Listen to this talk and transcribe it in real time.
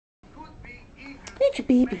He's a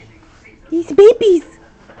baby. He's babies.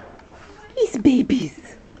 He's babies.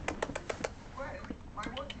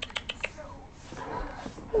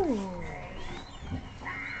 Oh.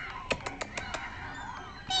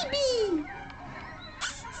 Baby.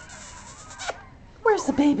 Where's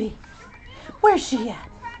the baby? Where's she at?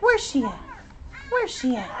 Where's she at? Where's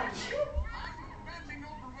she at?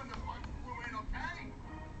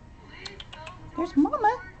 There's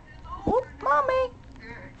Mama. Oh, Mommy.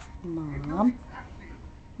 Mom.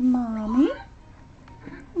 Mommy.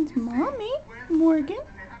 It's Mommy. Morgan.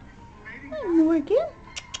 Hi, Morgan.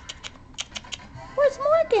 Where's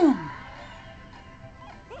Morgan?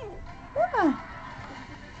 What?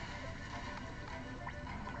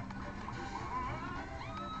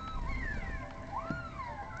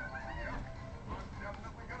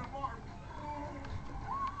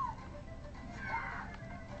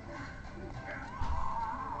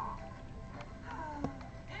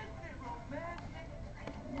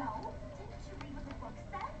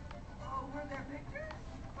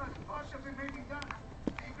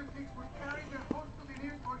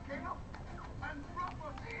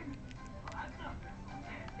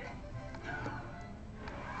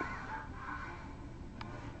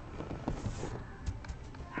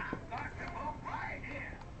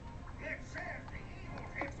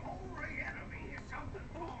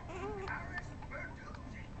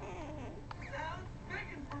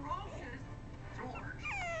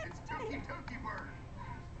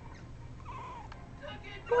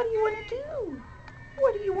 What do you want to do?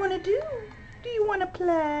 What do you want to do? Do you want to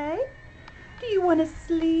play? Do you want to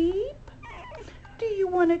sleep? Do you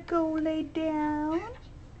want to go lay down?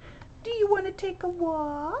 Do you want to take a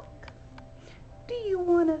walk? Do you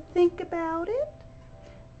want to think about it?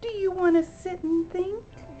 Do you want to sit and think?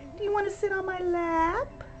 Do you want to sit on my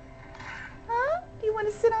lap? Huh? Do you want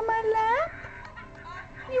to sit on my lap?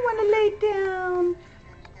 You want to lay down?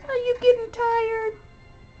 Are you getting tired?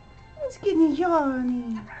 It's getting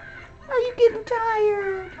yawny. Are you getting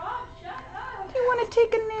tired? Do you want to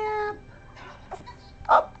take a nap?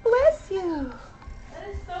 Oh, bless you.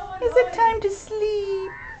 Is it time to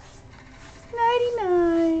sleep? Nighty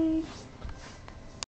night.